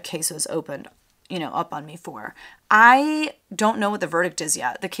that a case was opened, up on me for. I don't know what the verdict is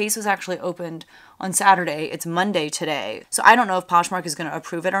yet. The case was actually opened on Saturday. It's Monday today. So I don't know if Poshmark is going to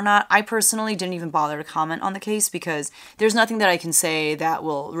approve it or not. I personally didn't even bother to comment on the case because there's nothing that I can say that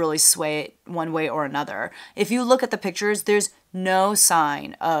will really sway it one way or another. If you look at the pictures, there's no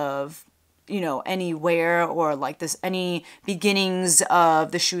sign of any wear or like this, any beginnings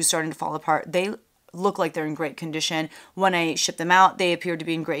of the shoes starting to fall apart. They look like they're in great condition. When I ship them out, they appear to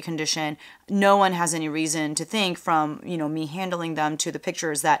be in great condition. No one has any reason to think from, me handling them to the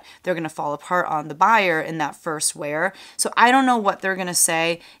pictures that they're going to fall apart on the buyer in that first wear. So I don't know what they're going to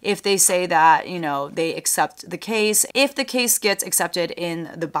say. If they say that, they accept the case, if the case gets accepted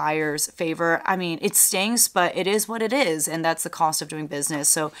in the buyer's favor, I mean, it stinks, but it is what it is. And that's the cost of doing business.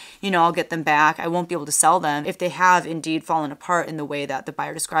 So, I'll get them back. I won't be able to sell them if they have indeed fallen apart in the way that the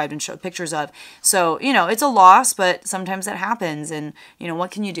buyer described and showed pictures of. So, it's a loss, but sometimes that happens. And,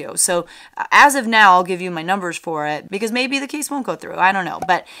 what can you do? So as of now, I'll give you my numbers for it because maybe the case won't go through. I don't know.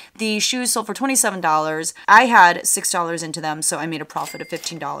 But the shoes sold for $27. I had $6 into them, so I made a profit of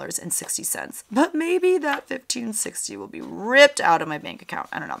 $15.60. But maybe that $15.60 will be ripped out of my bank account.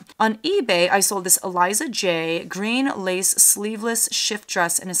 I don't know. On eBay, I sold this Eliza J green lace sleeveless shift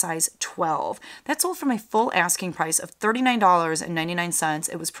dress in a size 12. That sold for my full asking price of $39.99.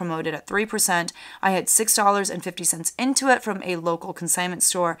 It was promoted at 3%. I had $6.50 into it from a local consignment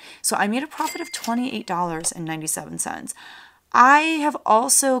store, so I made a profit of $28.97. I have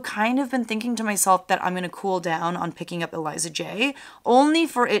also kind of been thinking to myself that I'm going to cool down on picking up Eliza J, only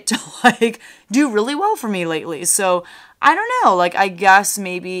for it to do really well for me lately. So I don't know, I guess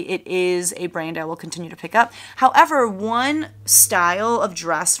maybe it is a brand I will continue to pick up. However, one style of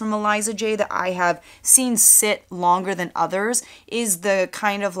dress from Eliza J that I have seen sit longer than others is the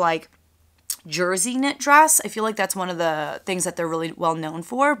kind of jersey knit dress. I feel like that's one of the things that they're really well known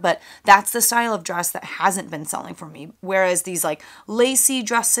for, but that's the style of dress that hasn't been selling for me. Whereas these like lacy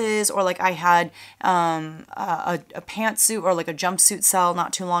dresses, or like I had a pantsuit or like a jumpsuit sell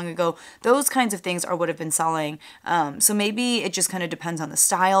not too long ago, those kinds of things are what have been selling. So maybe it just kind of depends on the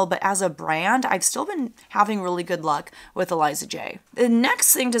style, but as a brand, I've still been having really good luck with Eliza J. The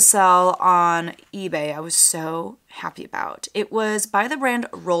next thing to sell on eBay, I was so happy about. It was by the brand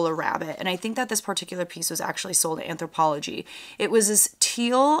Roller Rabbit, and I think that this particular piece was actually sold at Anthropologie. It was this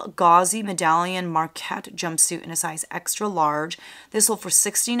teal gauzy medallion marquette jumpsuit in a size extra large. This sold for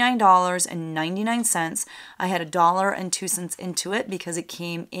 $69.99. I had $1.02 into it because it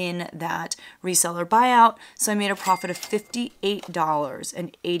came in that reseller buyout, so I made a profit of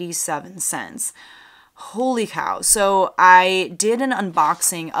 $58.87. Holy cow. So I did an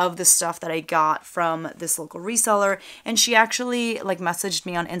unboxing of the stuff that I got from this local reseller, and she actually like messaged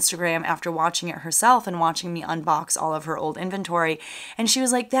me on Instagram after watching it herself and watching me unbox all of her old inventory. And she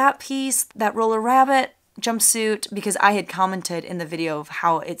was like, that piece, that Roller Rabbit jumpsuit, because I had commented in the video of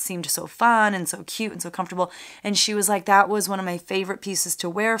how it seemed so fun and so cute and so comfortable, and she was like, that was one of my favorite pieces to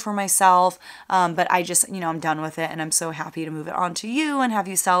wear for myself, but I just, I'm done with it, and I'm so happy to move it on to you and have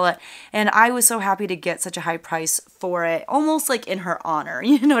you sell it. And I was so happy to get such a high price for it, almost like in her honor,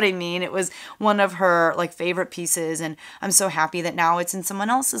 you know what I mean? It was one of her like favorite pieces, and I'm so happy that now it's in someone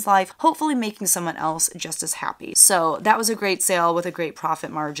else's life, hopefully making someone else just as happy. So that was a great sale with a great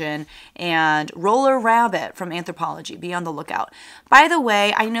profit margin. And Roller Rabbit from Anthropologie, be on the lookout. By the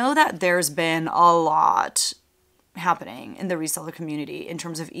way, I know that there's been a lot happening in the reseller community in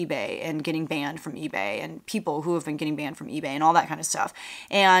terms of eBay and getting banned from eBay, and people who have been getting banned from eBay and all that kind of stuff.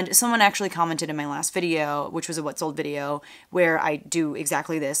 And someone actually commented in my last video, which was a what sold video, where I do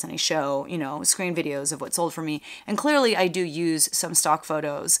exactly this and I show, screen videos of what sold for me. And clearly I do use some stock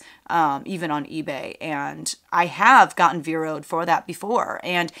photos, even on eBay, and I have gotten veroed for that before.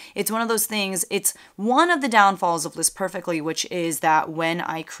 And it's one of those things, it's one of the downfalls of List Perfectly, which is that when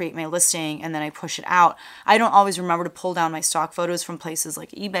I create my listing and then I push it out, I don't always remember to pull down my stock photos from places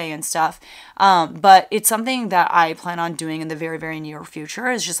like eBay and stuff. But it's something that I plan on doing in the very, very near future,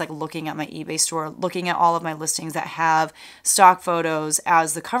 is just like looking at my eBay store, looking at all of my listings that have stock photos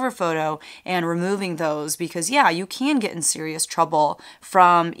as the cover photo and removing those, because yeah, you can get in serious trouble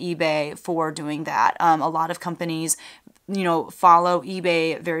from eBay for doing that. A lot of companies follow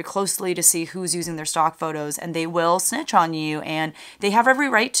eBay very closely to see who's using their stock photos, and they will snitch on you, and they have every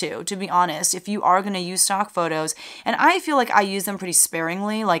right to be honest, if you are going to use stock photos. And I feel like I use them pretty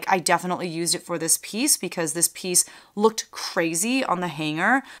sparingly. Like I definitely used it for this piece because this piece looked crazy on the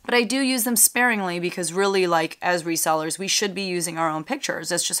hanger, but I do use them sparingly because really, like, as resellers, we should be using our own pictures.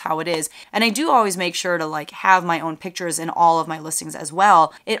 That's just how it is. And I do always make sure to like have my own pictures in all of my listings as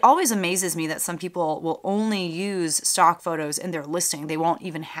well. It always amazes me that some people will only use stock photos in their listing. They won't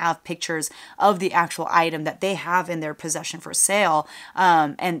even have pictures of the actual item that they have in their possession for sale,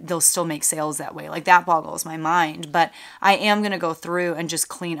 and they'll still make sales that way. Like, that boggles my mind. But I am going to go through and just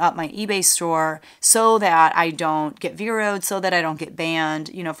clean up my eBay store so that I don't get veroed, so that I don't get banned,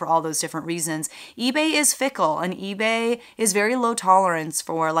 for all those different reasons. eBay is fickle, and eBay is very low tolerance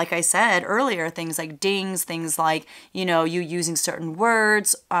for, like I said earlier, things like dings, things like, you using certain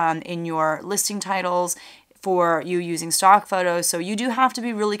words in your listing titles, for you using stock photos. So you do have to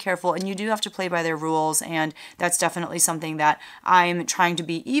be really careful, and you do have to play by their rules, and that's definitely something that I'm trying to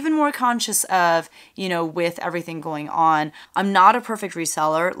be even more conscious of, with everything going on. I'm not a perfect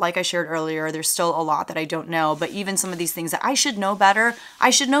reseller. Like I shared earlier, there's still a lot that I don't know, but even some of these things that I should know better,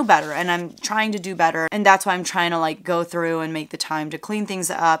 and I'm trying to do better, and that's why I'm trying to like go through and make the time to clean things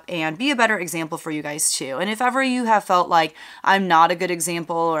up and be a better example for you guys too. And if ever you have felt like I'm not a good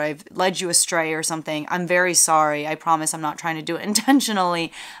example or I've led you astray or something, I'm very sorry. I promise I'm not trying to do it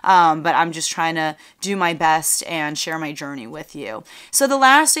intentionally, but I'm just trying to do my best and share my journey with you. So the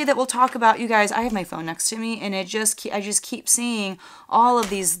last day that we'll talk about, you guys, I have my phone next to me, and I just keep seeing all of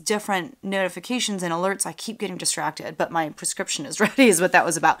these different notifications and alerts. I keep getting distracted, but my prescription is ready is what that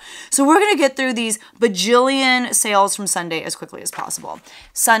was about. So we're going to get through these bajillion sales from Sunday as quickly as possible.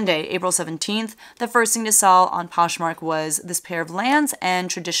 Sunday, April 17th, the first thing to sell on Poshmark was this pair of Lands End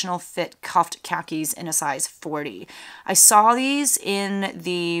traditional fit cuffed khakis in a size 40. I saw these in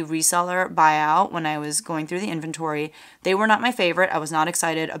the reseller buyout when I was going through the inventory. They were not my favorite. I was not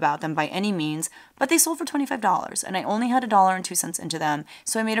excited about them by any means, but they sold for $25 and I only had $1.02 into them.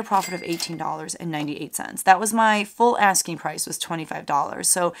 So I made a profit of $18.98. That was my full asking price, was $25.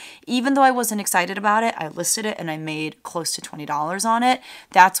 So even though I wasn't excited about it, I listed it and I made close to $20 on it.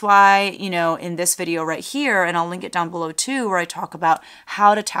 That's why, you know, in this video right here, and I'll link it down below too, where I talk about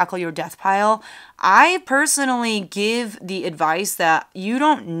how to tackle your death pile, I personally give the advice that you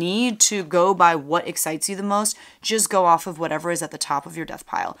don't need to go by what excites you the most. Just go off of whatever is at the top of your death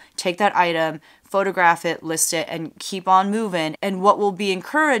pile. Take that item, photograph it, list it, and keep on moving. And what will be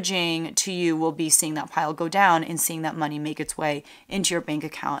encouraging to you will be seeing that pile go down and seeing that money make its way into your bank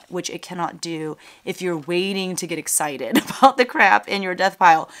account, which it cannot do if you're waiting to get excited about the crap in your death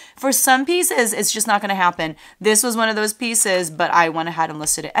pile. For some pieces, it's just not going to happen. This was one of those pieces, but I went ahead and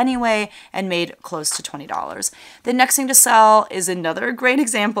listed it anyway and made close to $20. The next thing to sell is another great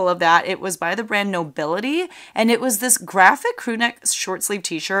example of that. It was by the brand Nobility, and it was this graphic crew neck short sleeve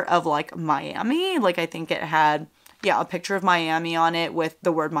t-shirt of like Miami. Like I think it had, yeah, a picture of Miami on it with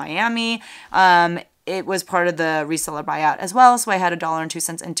the word Miami. It was part of the reseller buyout as well, so I had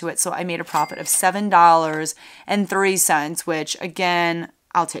 $1.02 into it. So I made a profit of $7.03, which again,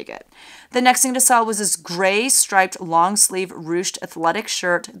 I'll take it. The next thing to sell was this gray striped long sleeve ruched athletic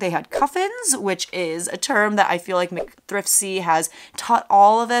shirt. They had cuffins, which is a term that I feel like McThriftsy has taught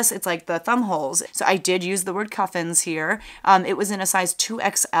all of us. It's like the thumb holes. So I did use the word cuffins here. It was in a size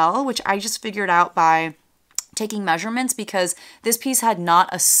 2XL, which I just figured out by taking measurements because this piece had not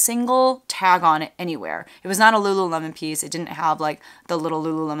a single tag on it anywhere. It was not a Lululemon piece. It didn't have like the little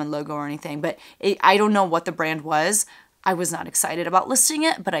Lululemon logo or anything, but I don't know what the brand was. I was not excited about listing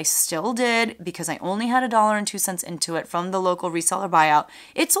it, but I still did because I only had $1.02 into it from the local reseller buyout.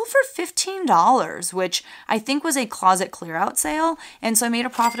 It sold for $15, which I think was a closet clear out sale. And so I made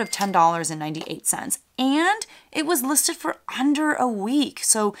a profit of $10.98. And it was listed for under a week.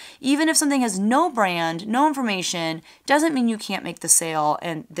 So even if something has no brand, no information, doesn't mean you can't make the sale.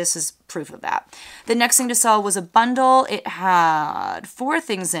 And this is proof of that. The next thing to sell was a bundle. It had 4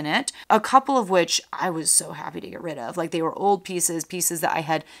 things in it, a couple of which I was so happy to get rid of. Like they were old pieces that I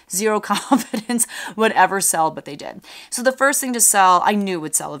had zero confidence would ever sell, but they did. So the first thing to sell, I knew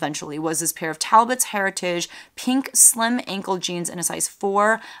would sell eventually, was this pair of Talbot's Heritage pink slim ankle jeans in a size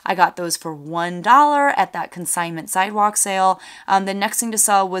 4. I got those for $1 at that consignment sidewalk sale. The next thing to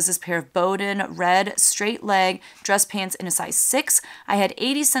sell was this pair of Bowden red straight leg dress pants in a size 6. I had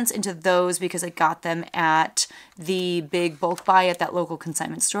 80 cents into those because I got them at the big bulk buy at that local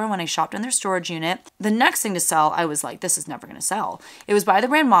consignment store when I shopped in their storage unit. The next thing to sell, I was like, this is never going to sell. It was by the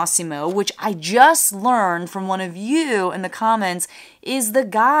brand Mossimo, which I just learned from one of you in the comments is the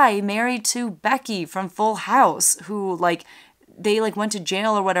guy married to Becky from Full House who they went to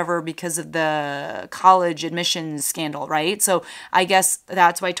jail or whatever because of the college admissions scandal, right? So I guess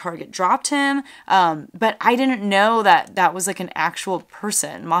that's why Target dropped him. But I didn't know that that was like an actual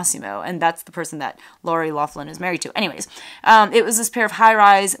person, Massimo, and that's the person that Lori Loughlin is married to. Anyways, it was this pair of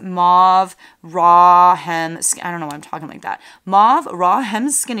high-rise mauve raw hem, I don't know why I'm talking like that, mauve raw hem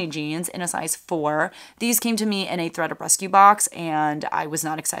skinny jeans in a size 4. These came to me in a ThredUp rescue box, and I was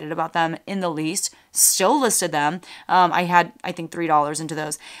not excited about them in the least. Still listed them. I had, I think, $3 into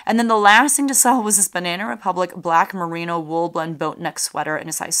those. And then the last thing to sell was this Banana Republic black merino wool blend boat neck sweater in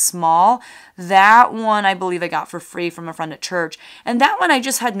a size small. That one I believe I got for free from a friend at church. And that one I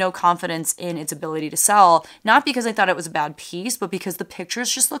just had no confidence in its ability to sell. Not because I thought it was a bad piece, but because the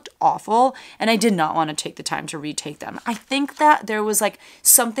pictures just looked awful and I did not want to take the time to retake them. I think that there was like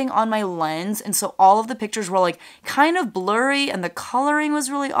something on my lens, and so all of the pictures were like kind of blurry and the coloring was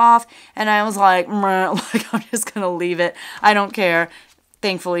really off, and I was like, I'm just gonna leave it. I don't care.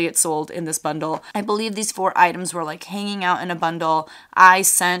 Thankfully, it sold in this bundle. I believe these 4 items were like hanging out in a bundle. I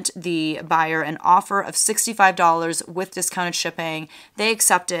sent the buyer an offer of $65 with discounted shipping. They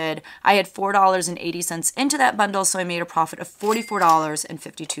accepted. I had $4.80 into that bundle, so I made a profit of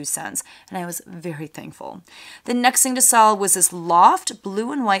 $44.52, and I was very thankful. The next thing to sell was this Loft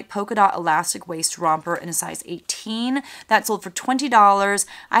blue and white polka dot elastic waist romper in a size 18. That sold for $20.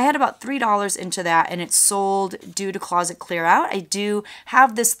 I had about $3 into that, and it sold due to closet clear out. I do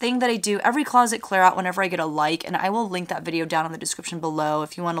have this thing that I do every closet clear out whenever I get a like, and I will link that video down in the description below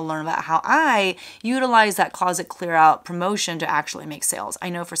if you want to learn about how I utilize that closet clear out promotion to actually make sales. I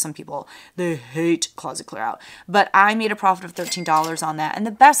know for some people they hate closet clear out, but I made a profit of $13 on that. And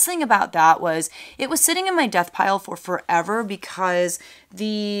the best thing about that was it was sitting in my death pile for forever because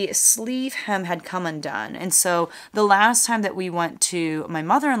the sleeve hem had come undone. And so the last time that we went to my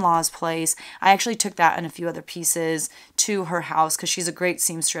mother-in-law's place, I actually took that and a few other pieces to her house because she's a great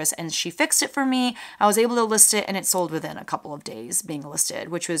seamstress and she fixed it for me. I was able to list it and it sold within a couple of days being listed,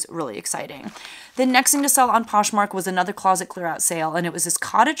 which was really exciting. The next thing to sell on Poshmark was another closet clear out sale, and it was this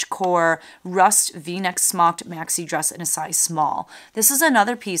cottage core rust v-neck smocked maxi dress in a size small. This is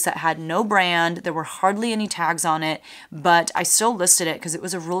another piece that had no brand. There were hardly any tags on it, but I still listed it because it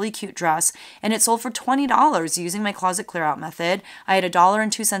was a really cute dress, and it sold for $20 using my closet clear out method. I had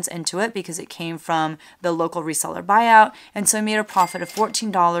 $1.02 into it because it came from the local reseller buyout, and so I made a profit of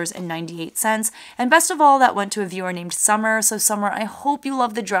 $14.98. And best of all, that went to a viewer named Summer. So Summer, I hope you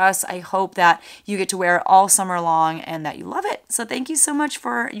love the dress. I hope that you get to wear it all summer long and that you love it. So thank you so much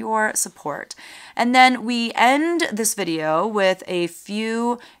for your support. And then we end this video with a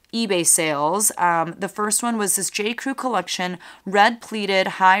few eBay sales. The first one was this J. Crew collection red pleated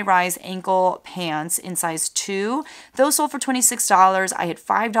high-rise ankle pants in size 2. Those sold for $26. I had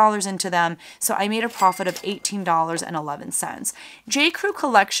 $5 into them, so I made a profit of $18.11. J. Crew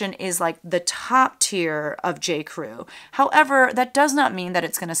collection is like the top tier of J. Crew. However, that does not mean that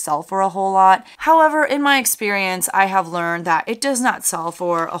it's going to sell for a whole lot. However, in my experience, I have learned that it does not sell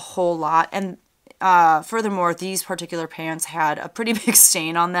for a whole lot, and furthermore, these particular pants had a pretty big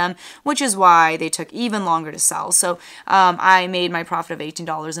stain on them, which is why they took even longer to sell. So I made my profit of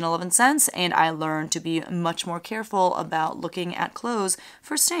 $18.11, and I learned to be much more careful about looking at clothes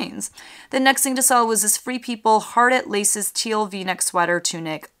for stains. The next thing to sell was this Free People Hearted Laces Teal V-neck sweater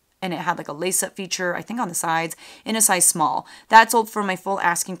tunic, and it had like a lace-up feature, I think on the sides, in a size small. That sold for my full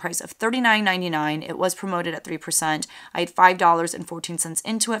asking price of $39.99. It was promoted at 3%. I had $5.14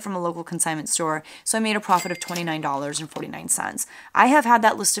 into it from a local consignment store, so I made a profit of $29.49. I have had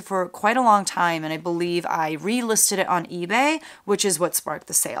that listed for quite a long time, and I believe I relisted it on eBay, which is what sparked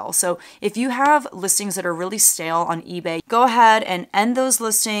the sale. So if you have listings that are really stale on eBay, go ahead and end those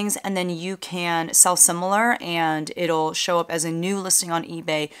listings, and then you can sell similar, and it'll show up as a new listing on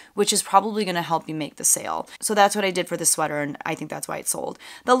eBay, which is probably going to help you make the sale. So that's what I did for the sweater, and I think that's why it sold.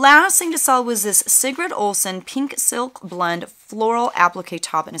 The last thing to sell was this Sigrid Olsen pink silk blend floral applique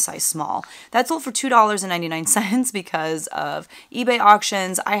top in a size small. That sold for $2.99 because of eBay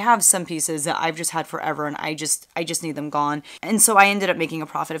auctions. I have some pieces that I've just had forever, and I just need them gone. And so I ended up making a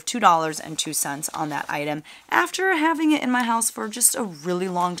profit of $2.02 on that item after having it in my house for just a really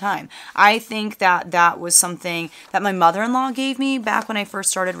long time. I think that that was something that my mother-in-law gave me back when I first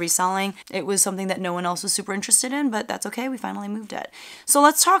started reselling. It was something that no one else was super interested in, but that's okay. We finally moved it. So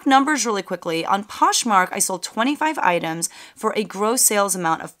let's talk numbers really quickly. On Poshmark, I sold 25 items for a gross sales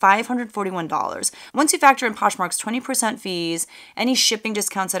amount of $541. Once you factor in Poshmark's 20% fees, any shipping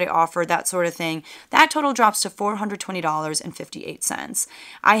discounts that I offered, that sort of thing, that total drops to $420.58.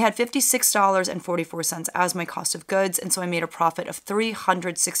 I had $56.44 as my cost of goods, and so I made a profit of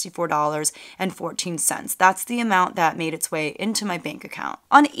 $364.14. That's the amount that made its way into my bank account.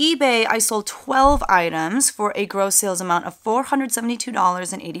 On eBay, I sold 12 items for a gross sales amount of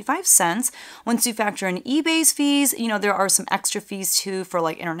 $472.85. Once you factor in eBay's fees, you know, there are some extra fees too for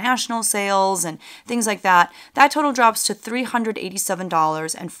like international sales and things like that. That total drops to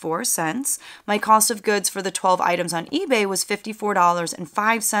 $387.04. My cost of goods for the 12 items on eBay was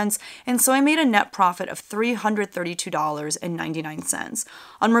 $54.05, and so I made a net profit of $332.99.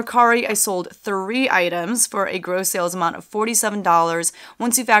 On Mercari, I sold 3 items for a gross sales amount of $47.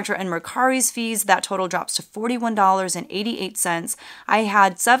 Once you factor in Mercari's fees, that total drops to $41.88. I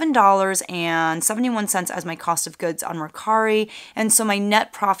had $7.71 as my cost of goods on Mercari, and so my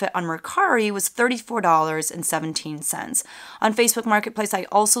net profit on Mercari was $34.17. On Facebook Marketplace, I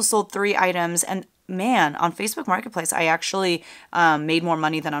also sold 3 items, and man, on Facebook Marketplace, I actually made more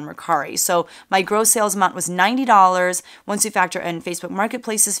money than on Mercari. So my gross sales amount was $90. Once you factor in Facebook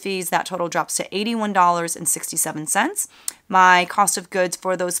Marketplace's fees, that total drops to $81.67. My cost of goods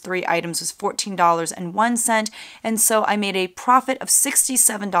for those 3 items was $14.01, and so I made a profit of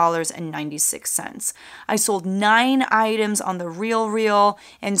 $67.96. I sold 9 items on the RealReal,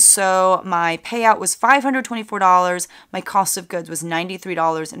 and so my payout was $524. My cost of goods was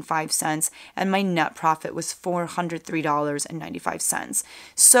 $93.05, and my net profit was $403.95.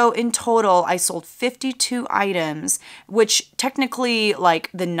 So in total, I sold 52 items, which technically, like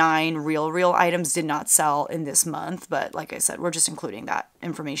the 9 RealReal items did not sell in this month, but like I said, we're just including that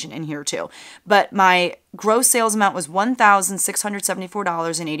information in here too. But my gross sales amount was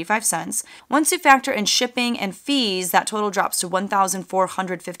 $1,674.85. Once you factor in shipping and fees, that total drops to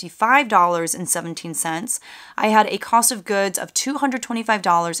 $1,455.17. I had a cost of goods of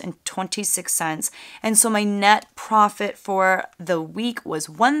 $225.26, and so my net profit for the week was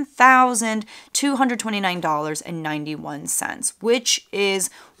 $1,229.91, which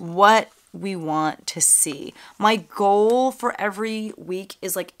is what we want to see. My goal for every week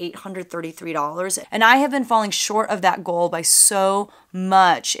is like $833, and I have been falling short of that goal by so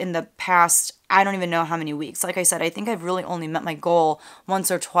much in the past, I don't even know how many weeks. Like I said, I think I've really only met my goal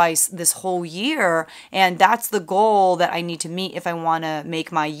once or twice this whole year, and that's the goal that I need to meet if I want to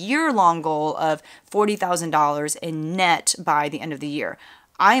make my year-long goal of $40,000 in net by the end of the year.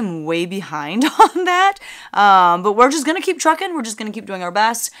 I'm way behind on that, but we're just going to keep trucking. We're just going to keep doing our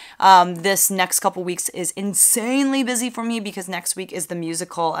best. This next couple weeks is insanely busy for me because next week is the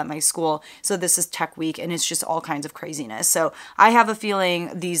musical at my school. So this is tech week and it's just all kinds of craziness. So I have a feeling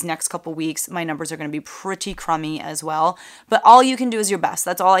these next couple weeks, my numbers are going to be pretty crummy as well. But all you can do is your best.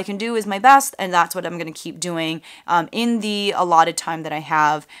 That's all I can do is my best. And that's what I'm going to keep doing in the allotted time that I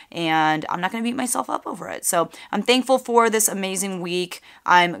have. And I'm not going to beat myself up over it. So I'm thankful for this amazing week.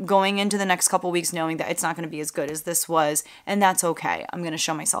 I'm going into the next couple weeks knowing that it's not going to be as good as this was, and that's okay. I'm going to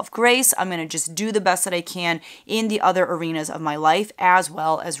show myself grace. I'm going to just do the best that I can in the other arenas of my life as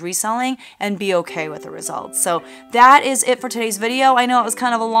well as reselling and be okay with the results. So that is it for today's video. I know it was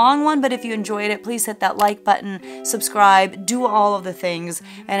kind of a long one, but if you enjoyed it, please hit that like button, subscribe, do all of the things,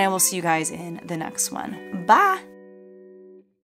 and I will see you guys in the next one. Bye!